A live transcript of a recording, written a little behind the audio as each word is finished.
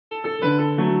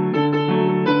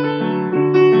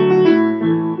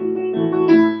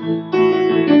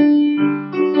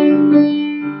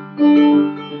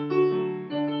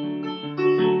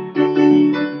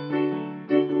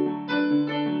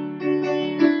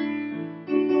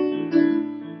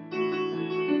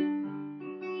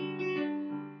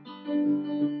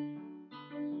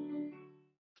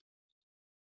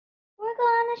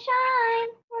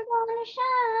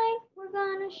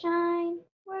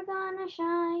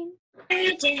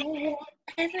shine.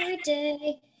 Every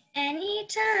day,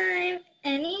 anytime,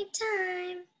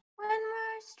 anytime. When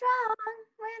we're strong,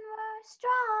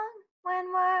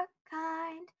 when we're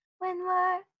kind, when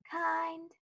we're kind.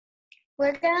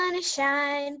 We're gonna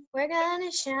shine, we're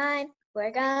gonna shine,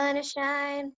 we're gonna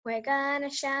shine, we're gonna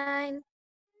shine.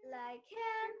 Like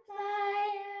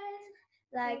campfires,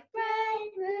 like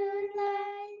bright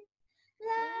moonlight,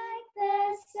 like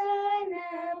the sun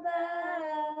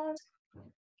above.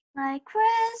 Like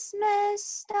Christmas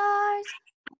stars,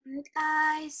 like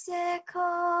icicles.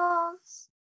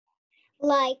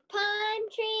 Like pine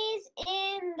trees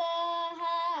in the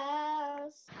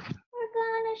house. We're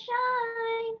gonna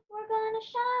shine, we're gonna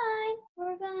shine,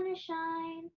 we're gonna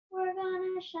shine, we're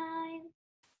gonna shine.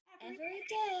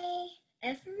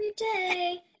 Every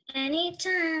day,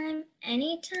 anytime,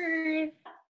 anytime.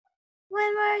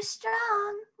 When we're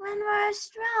strong, when we're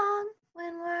strong,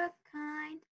 when we're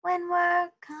kind, when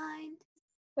we're kind.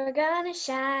 We're gonna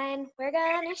shine, we're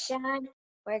gonna shine,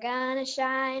 we're gonna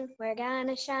shine, we're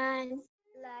gonna shine.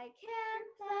 Like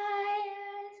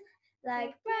campfires,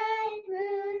 like bright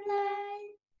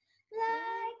moonlight,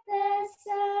 like the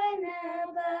sun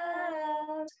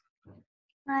above.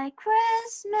 Like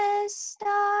Christmas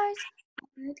stars,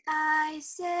 like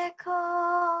icicles.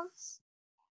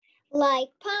 Like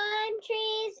pine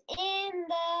trees in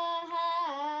the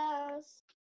house.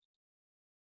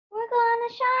 We're gonna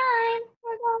shine,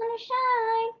 we're gonna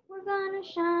shine, we're gonna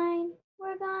shine,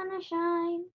 we're gonna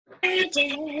shine.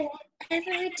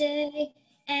 Every day,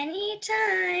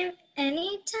 anytime,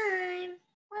 anytime.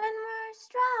 When we're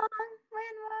strong,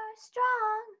 when we're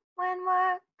strong, when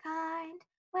we're kind,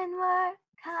 when we're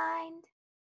kind.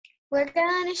 We're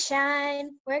gonna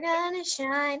shine, we're gonna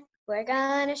shine, we're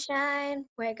gonna shine,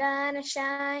 we're gonna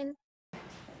shine.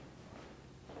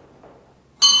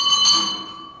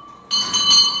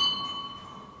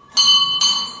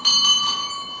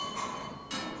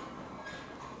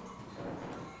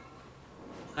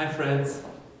 Hi friends,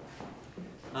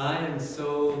 I am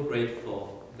so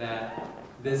grateful that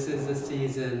this is the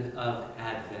season of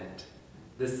Advent,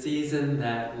 the season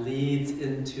that leads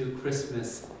into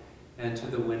Christmas and to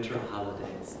the winter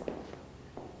holidays.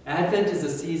 Advent is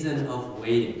a season of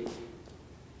waiting,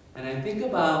 and I think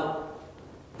about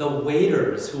the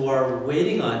waiters who are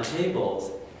waiting on tables,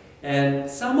 and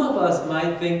some of us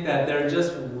might think that they're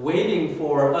just waiting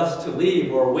for us to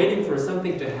leave or waiting for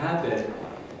something to happen.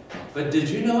 But did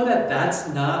you know that that's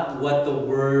not what the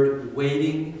word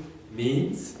waiting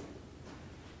means?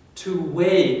 To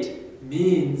wait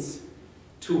means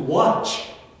to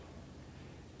watch.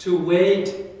 To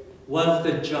wait was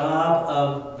the job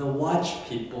of the watch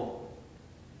people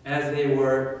as they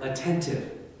were attentive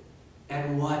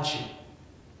and watching.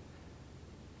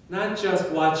 Not just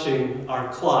watching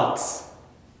our clocks,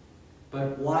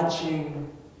 but watching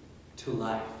to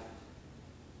life.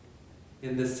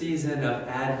 In the season of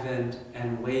Advent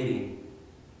and waiting,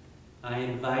 I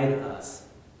invite us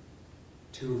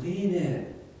to lean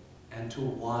in and to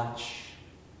watch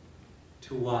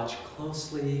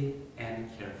closely and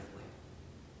carefully.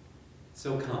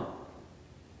 So come,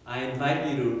 I invite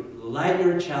you to light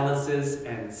your chalices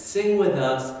and sing with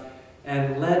us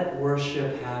and let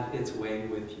worship have its way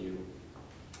with you.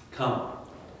 Come,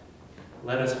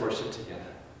 let us worship together.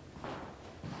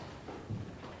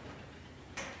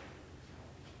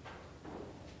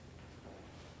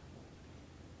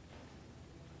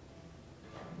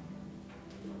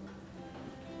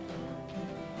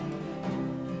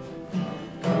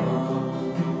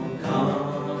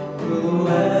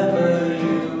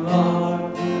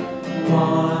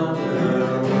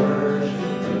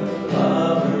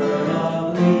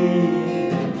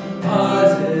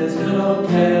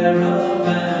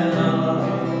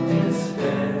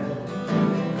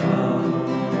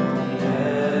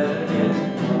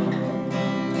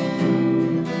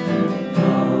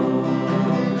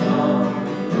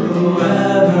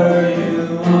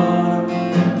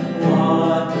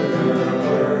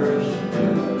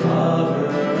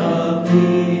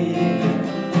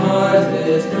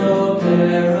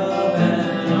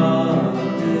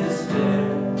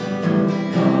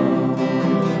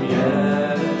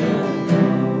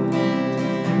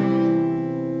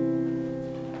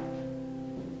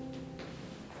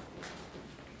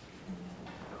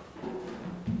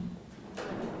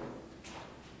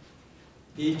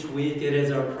 Each week it is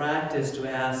our practice to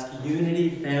ask Unity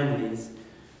families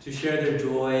to share their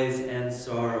joys and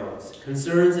sorrows,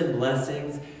 concerns and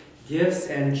blessings, gifts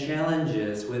and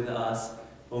challenges with us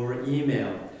over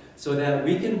email so that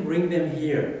we can bring them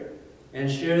here and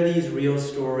share these real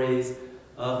stories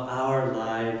of our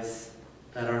lives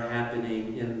that are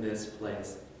happening in this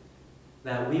place.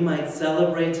 that we might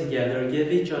celebrate together,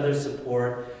 give each other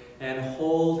support, and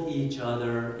hold each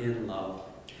other in love.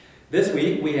 This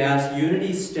week, we ask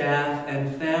Unity staff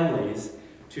and families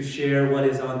to share what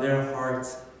is on their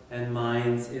hearts and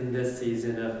minds in this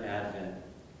season of Advent.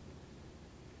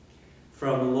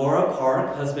 From Laura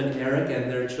Park, husband Eric,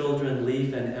 and their children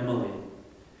Leaf and Emily.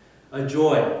 A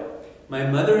joy. My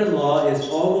mother-in-law is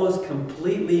almost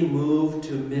completely moved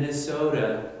to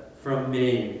Minnesota from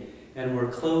Maine, and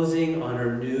we're closing on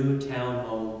her new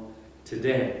townhome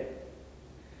today.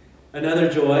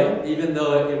 Another joy, even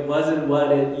though it wasn't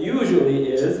what it usually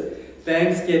is,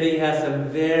 Thanksgiving has some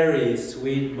very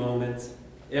sweet moments.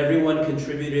 Everyone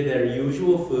contributed their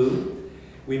usual food.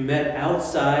 We met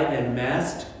outside and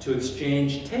masked to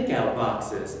exchange takeout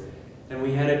boxes, and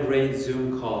we had a great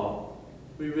Zoom call.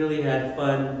 We really had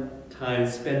fun time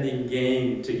spending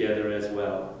game together as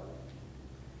well.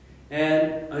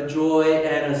 And a joy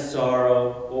and a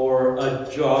sorrow, or a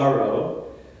jarro.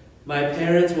 My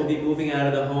parents will be moving out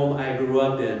of the home I grew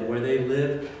up in, where they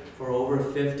lived for over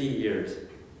 50 years.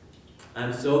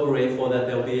 I'm so grateful that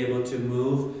they'll be able to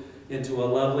move into a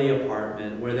lovely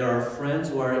apartment where there are friends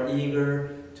who are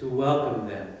eager to welcome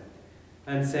them.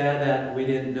 I'm sad that we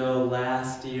didn't know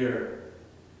last year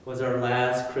was our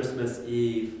last Christmas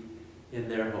Eve in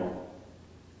their home.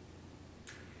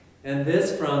 And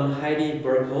this from Heidi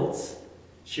Burkholtz.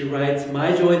 She writes,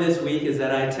 my joy this week is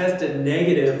that I tested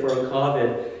negative for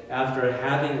COVID after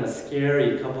having a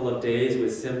scary couple of days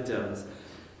with symptoms.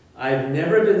 I've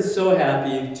never been so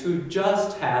happy to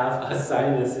just have a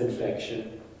sinus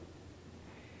infection.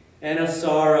 And a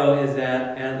sorrow is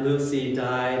that Aunt Lucy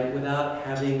died without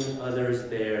having others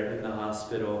there in the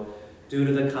hospital due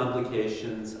to the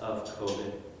complications of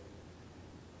COVID.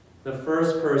 The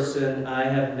first person I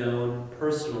have known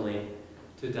personally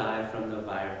to die from the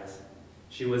virus.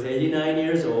 She was 89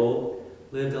 years old,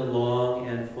 lived a long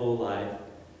and full life,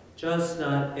 just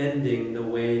not ending the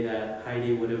way that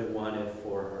Heidi would have wanted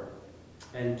for her,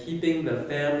 and keeping the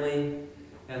family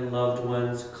and loved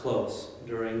ones close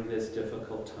during this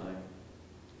difficult time.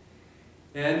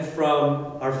 And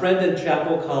from our friend and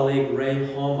chapel colleague,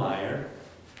 Ray Hommeyer,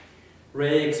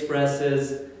 Ray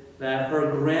expresses that her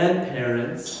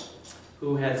grandparents,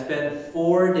 who had spent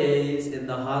 4 days in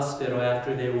the hospital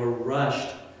after they were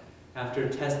rushed after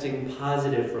testing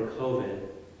positive for COVID,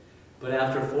 but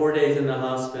after 4 days in the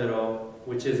hospital,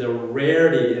 which is a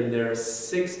rarity in their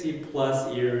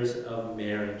 60-plus years of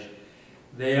marriage,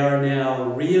 they are now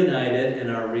reunited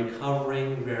and are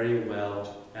recovering very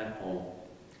well at home.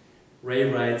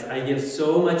 Ray writes, I give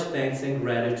so much thanks and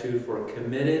gratitude for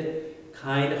committed,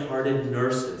 kind-hearted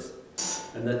nurses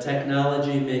and the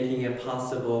technology making it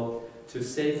possible to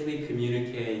safely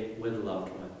communicate with loved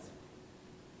ones.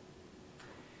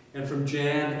 And from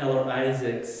Jan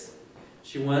Eller-Isaacs,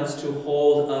 she wants to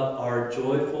hold up our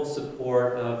joyful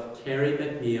support of Carrie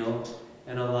McNeil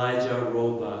and Elijah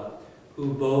Roba,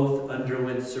 who both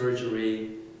underwent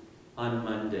surgery on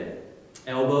Monday.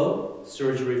 Elbow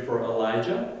surgery for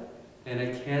Elijah and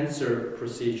a cancer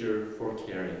procedure for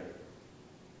Carrie.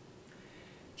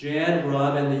 Jan,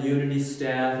 Rob, and the Unity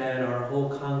staff and our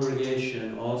whole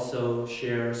congregation also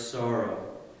share sorrow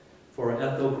for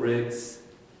Ethel Griggs'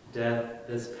 death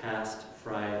this past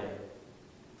Friday.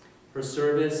 Her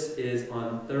service is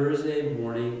on Thursday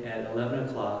morning at 11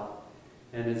 o'clock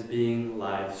and is being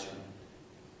live streamed.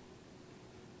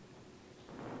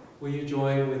 Will you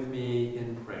join with me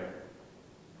in prayer?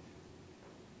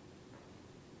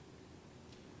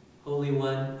 Holy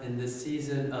One, in this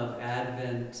season of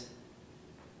Advent,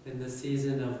 in the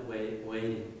season of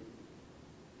waiting,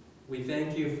 we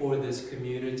thank you for this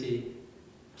community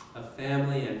of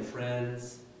family and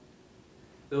friends,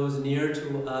 those near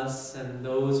to us and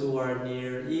those who are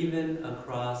near, even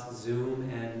across Zoom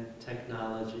and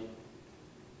technology.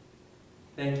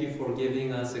 Thank you for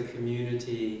giving us a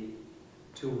community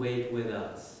to wait with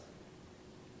us.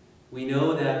 We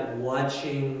know that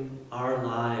watching our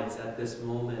lives at this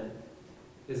moment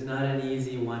is not an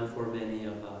easy one for many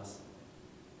of us.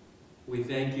 We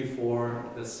thank you for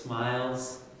the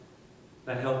smiles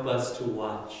that help us to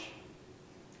watch.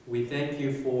 We thank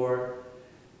you for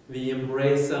the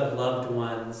embrace of loved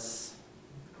ones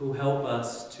who help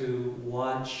us to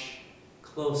watch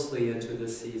closely into the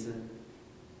season.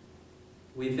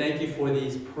 We thank you for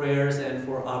these prayers and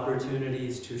for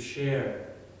opportunities to share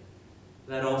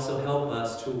that also help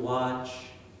us to watch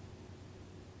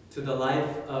to the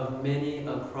life of many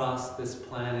across this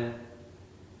planet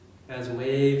as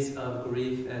waves of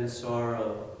grief and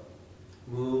sorrow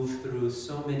move through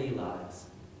so many lives.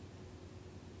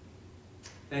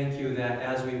 Thank you that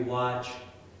as we watch,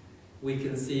 we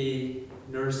can see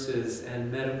nurses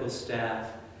and medical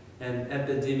staff and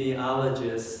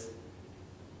epidemiologists,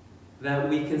 that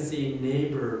we can see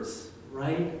neighbors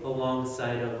right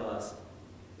alongside of us,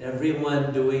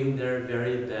 everyone doing their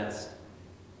very best,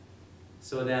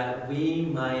 so that we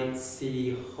might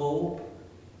see hope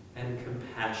and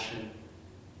compassion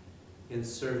in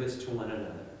service to one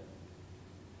another.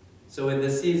 So in the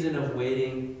season of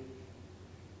waiting,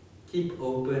 keep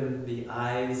open the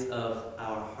eyes of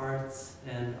our hearts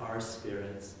and our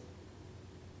spirits,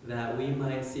 that we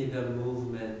might see the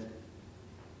movement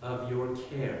of your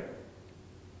care,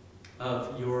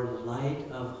 of your light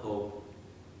of hope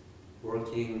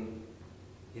working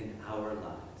in our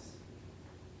lives.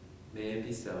 May it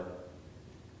be so,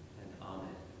 and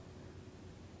amen.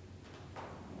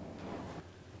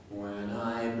 When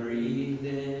I breathe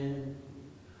in,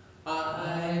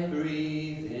 I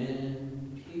breathe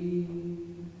in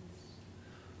peace.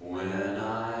 When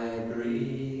I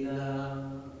breathe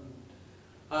out,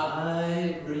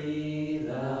 I breathe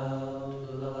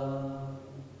out love.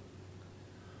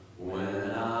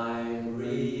 When I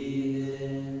breathe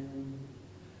in,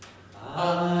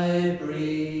 I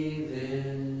breathe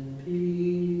in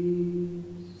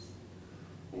peace.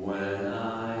 When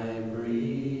I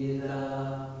breathe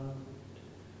out,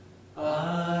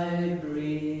 I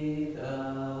breathe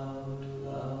out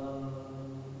love.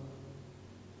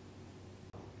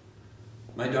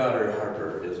 My daughter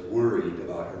Harper is worried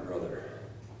about her brother.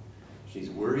 She's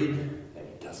worried that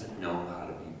he doesn't know how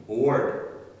to be bored.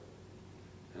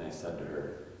 And I said to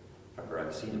her, Harper,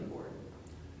 I've seen him bored.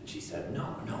 And she said,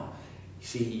 no.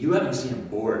 See, you haven't seen him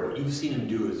bored. What you've seen him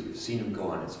do is you've seen him go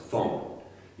on his phone.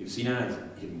 You've seen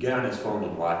him get on his phone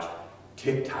and watch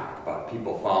TikTok about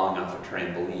people falling off of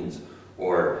trampolines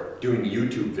or doing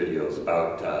YouTube videos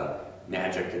about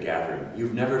Magic the Gathering.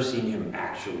 You've never seen him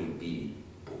actually be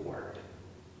bored.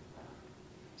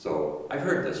 So I've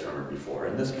heard this from her before,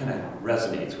 and this kind of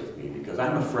resonates with me because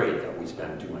I'm afraid that we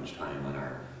spend too much time on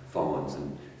our phones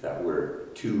and that we're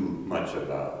too much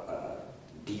of a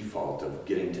default of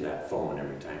getting to that phone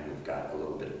every time we've got a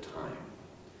little bit of time.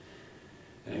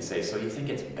 And I say, so you think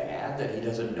it's bad that he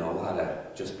doesn't know how to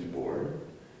just be bored?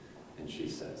 And she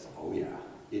says, oh yeah,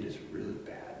 it is really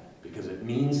bad, because it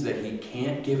means that he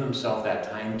can't give himself that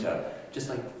time to just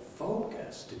like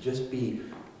focus, to just be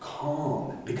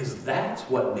calm, because that's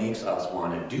what makes us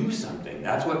want to do something.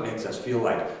 That's what makes us feel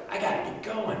like, I gotta get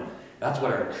going. That's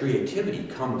what our creativity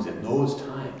comes in those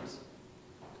times.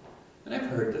 And I've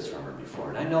heard this from her before,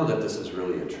 and I know that this is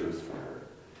really a truth for her.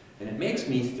 And it makes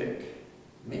me think.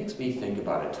 It makes me think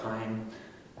about a time,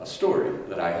 a story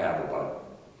that I have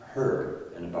about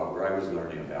her and about where I was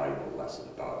learning a valuable lesson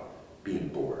about being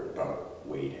bored, about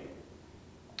waiting.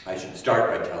 I should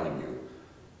start by telling you,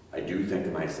 I do think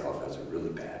of myself as a really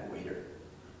bad waiter.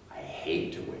 I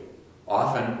hate to wait.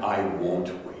 Often I won't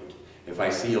wait. If I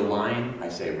see a line, I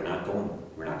say, we're not going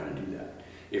to do that.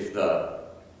 If the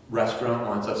restaurant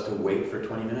wants us to wait for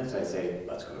 20 minutes, I say,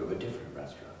 let's go to a different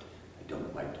restaurant. I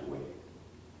don't like to wait.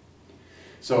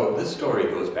 So this story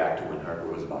goes back to when Harper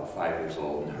was about 5 years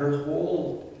old, and her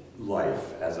whole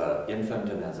life as an infant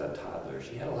and as a toddler,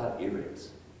 she had a lot of earaches.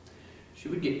 She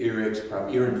would get ear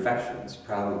infections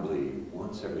probably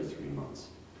once every 3 months.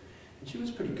 And she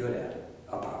was pretty good at it,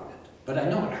 about it. But I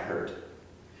know it hurt.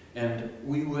 And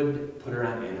we would put her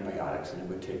on antibiotics and it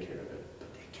would take care of it,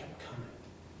 but they kept coming.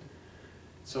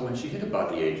 So when she hit about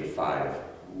the age of 5,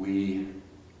 we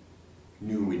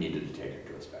knew we needed to take her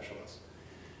to a specialist.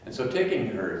 And so taking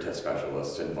her to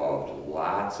specialists involved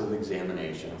lots of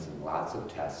examinations and lots of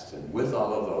tests, and with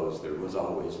all of those, there was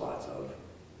always lots of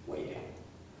waiting.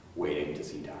 Waiting to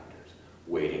see doctors,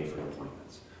 waiting for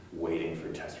appointments, waiting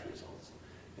for test results.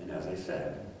 And as I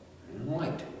said, I didn't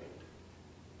like to wait.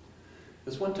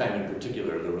 This one time in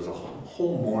particular, there was a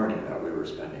whole morning that we were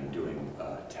spending doing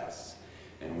tests,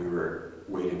 and we were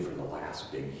waiting for the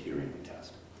last big hearing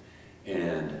test.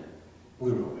 And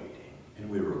we were waiting, and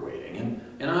we were waiting.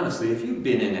 And honestly, if you've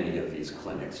been in any of these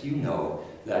clinics, you know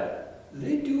that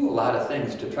they do a lot of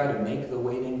things to try to make the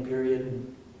waiting period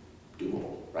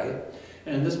doable, right?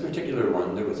 And in this particular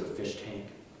one, there was a fish tank,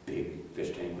 big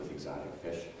fish tank with exotic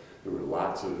fish. There were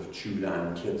lots of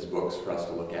chewed-on kids' books for us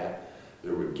to look at.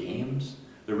 There were games.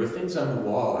 There were things on the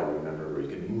wall, I remember, where you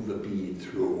could move a bead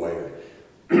through a wire.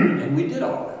 And we did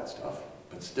all that stuff.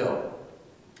 But still,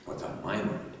 what's on my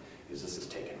mind is this is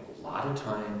taking a lot of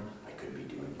time. I could be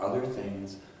doing other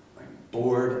things. I'm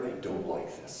bored. I don't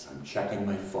like this. I'm checking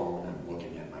my phone. I'm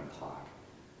looking at my clock,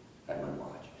 at my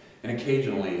watch. And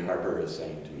occasionally, Harper is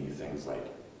saying to me things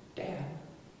like, Dad,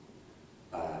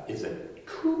 is a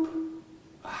coop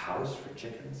a house for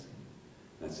chickens?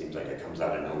 And it seems like it comes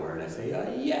out of nowhere, and I say,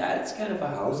 yeah, it's kind of a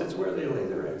house. It's where they lay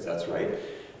their eggs. That's right.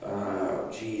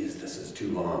 Geez, this is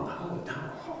too long.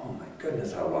 Oh my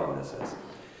goodness, how long this is.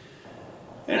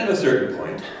 And at a certain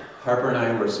point, Harper and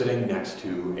I were sitting next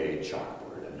to a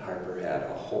chalkboard, and Harper had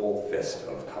a whole fist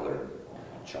of colored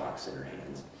chalks in her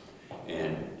hands.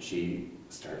 And she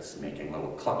starts making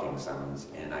little clucking sounds,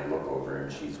 and I look over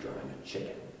and she's drawing a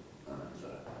chicken on the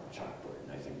chalkboard,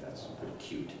 and I think that's pretty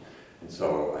cute. And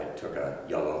so I took a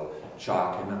yellow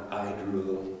chalk and I drew a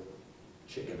little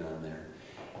chicken on there.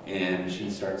 And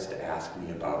she starts to ask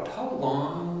me about how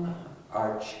long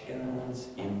are chickens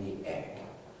in the egg?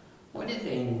 What do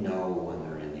they know when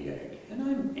they're in the egg? And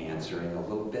I'm answering a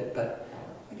little bit, but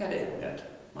I gotta admit,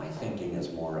 my thinking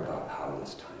is more about how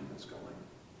this time is going.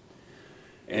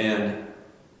 And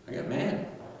I got mad.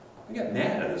 I got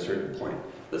mad at a certain point.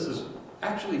 This is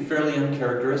actually fairly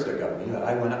uncharacteristic of me, that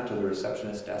I went up to the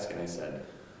receptionist desk and I said,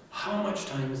 how much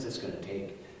time is this going to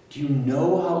take? Do you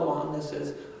know how long this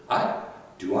is?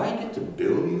 Do I get to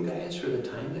bill you guys for the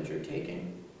time that you're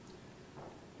taking?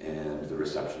 And the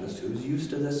receptionist, who's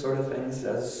used to this sort of thing,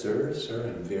 says, sir,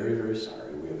 I'm very, very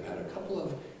sorry. We have had a couple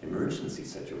of emergency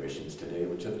situations today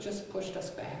which have just pushed us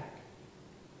back.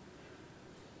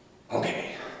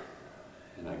 Okay.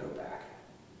 And I go back.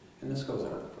 And this goes on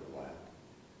for a while.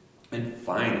 And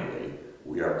finally,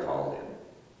 we are called in.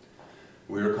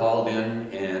 We are called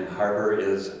in, and Harper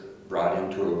is brought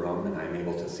into a room, and I'm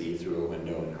able to see through a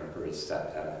window, and Harper is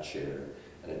set at a chair,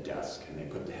 at a desk, and they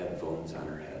put the headphones on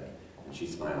her head, and she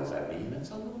smiles at me, and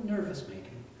it's a little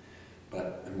nervous-making.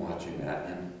 But I'm watching that,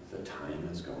 and the time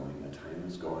is going, the time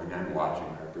is going. I'm watching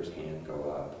Harper's hand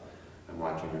go up. I'm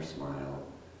watching her smile,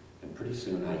 and pretty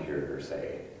soon I hear her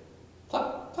say,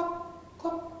 cluck, cluck,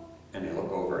 cluck. And I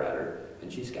look over at her,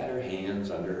 and she's got her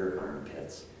hands under her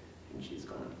armpits, and she's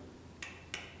going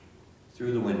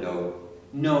through the window,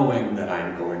 knowing that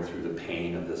I'm going through the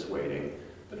pain of this waiting,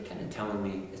 but kind of telling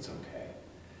me it's okay.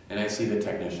 And I see the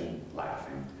technician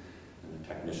laughing, and the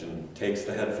technician takes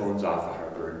the headphones off of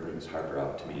Harper and brings Harper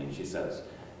up to me, and she says,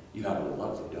 you have a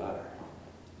lovely daughter.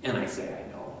 And I say,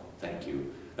 I know, thank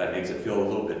you. That makes it feel a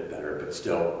little bit better, but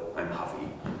still, I'm huffy.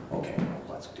 Okay,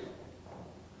 let's do it.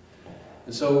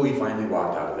 And so we finally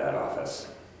walked out of that office.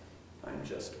 I'm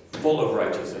just full of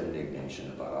righteous indignation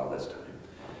about all this time.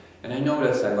 And I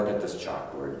notice, I look at this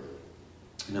chalkboard,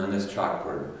 and on this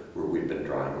chalkboard where we've been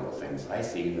drawing little things, I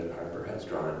see that Harper has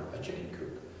drawn a chicken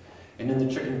coop. And in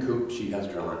the chicken coop, she has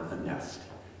drawn a nest.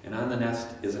 And on the nest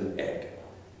is an egg.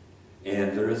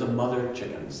 And there is a mother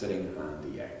chicken sitting on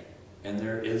the egg. And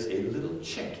there is a little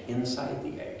chick inside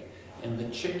the egg. And the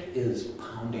chick is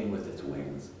pounding with its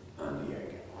wings on the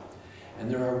egg.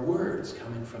 And there are words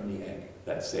coming from the egg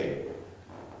that say,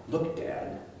 look,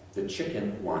 Dad, the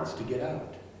chicken wants to get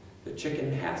out. The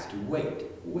chicken has to wait.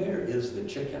 Where is the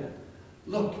chicken?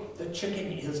 Look, the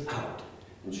chicken is out.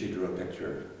 And she drew a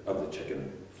picture of the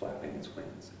chicken flapping its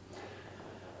wings.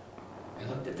 I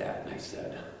looked at that and I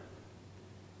said,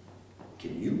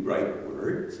 can you write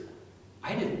words?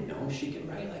 I didn't know she could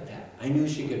write like that. I knew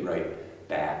she could write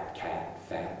bat, cat,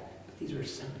 fat, but these were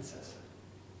sentences.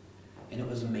 And it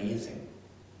was amazing.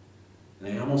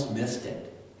 And I almost missed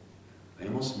it. I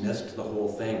almost missed the whole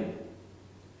thing.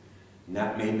 And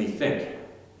that made me think,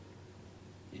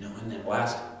 you know, in that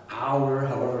last hour,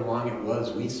 however long it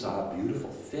was, we saw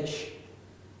beautiful fish.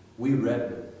 We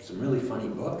read some really funny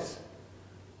books.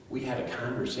 We had a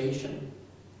conversation.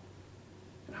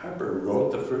 And Harper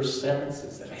wrote the first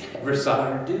sentences that I ever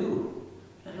saw her do.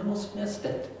 And I almost missed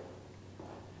it.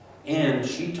 And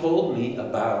she told me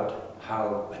about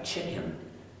how a chicken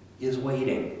is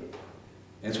waiting.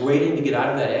 And it's waiting to get out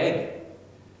of that egg.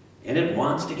 And it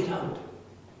wants to get out.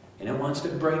 And it wants to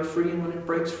break free, and when it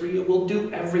breaks free, it will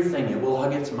do everything. It will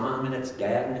hug its mom and its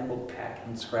dad, and it will peck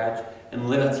and scratch and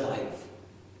live its life.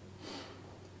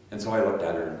 And so I looked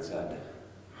at her and said,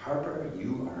 Harper,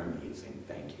 you are amazing,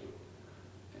 thank you.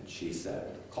 And she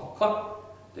said, cluck,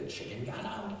 cluck, the chicken got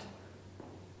out.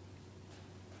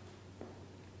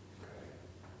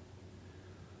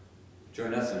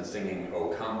 Join us in singing O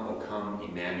Come,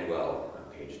 Emmanuel on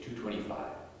page 225.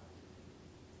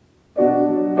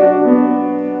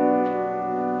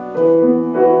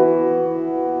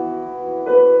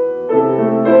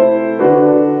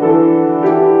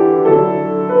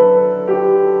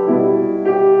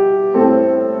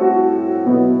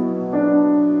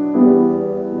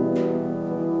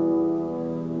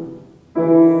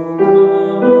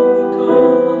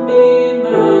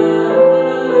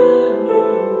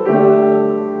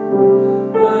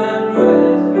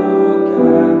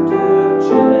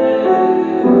 Children.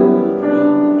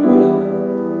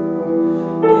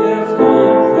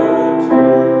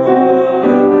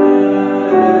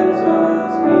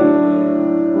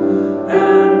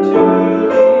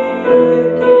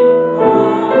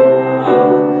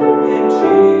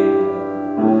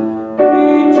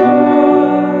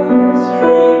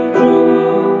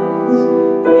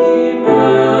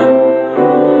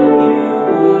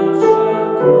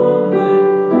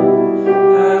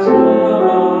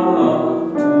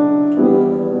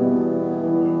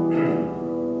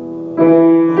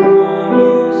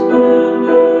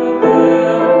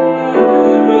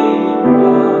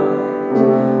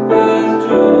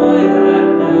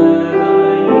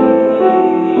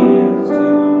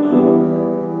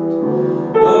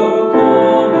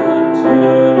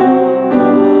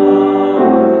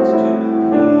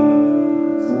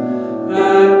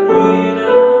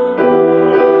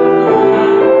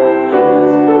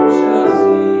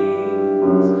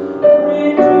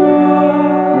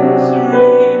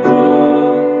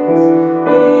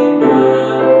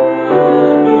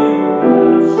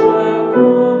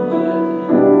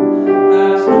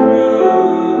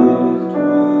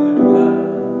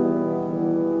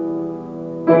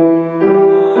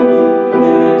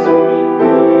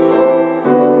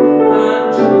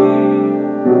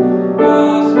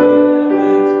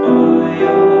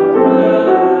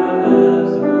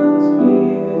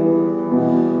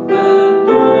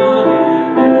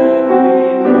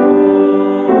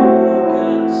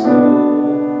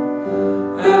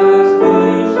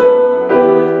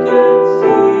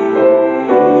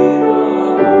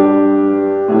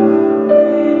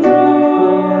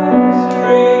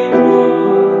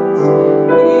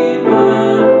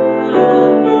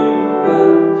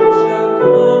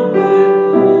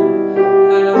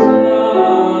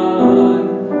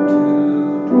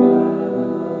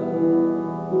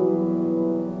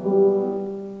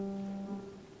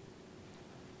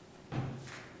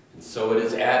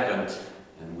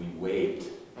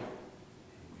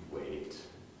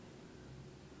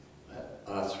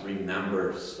 must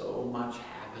remember so much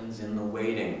happens in the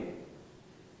waiting.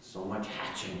 So much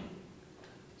hatching.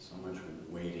 So much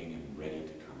waiting and ready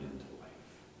to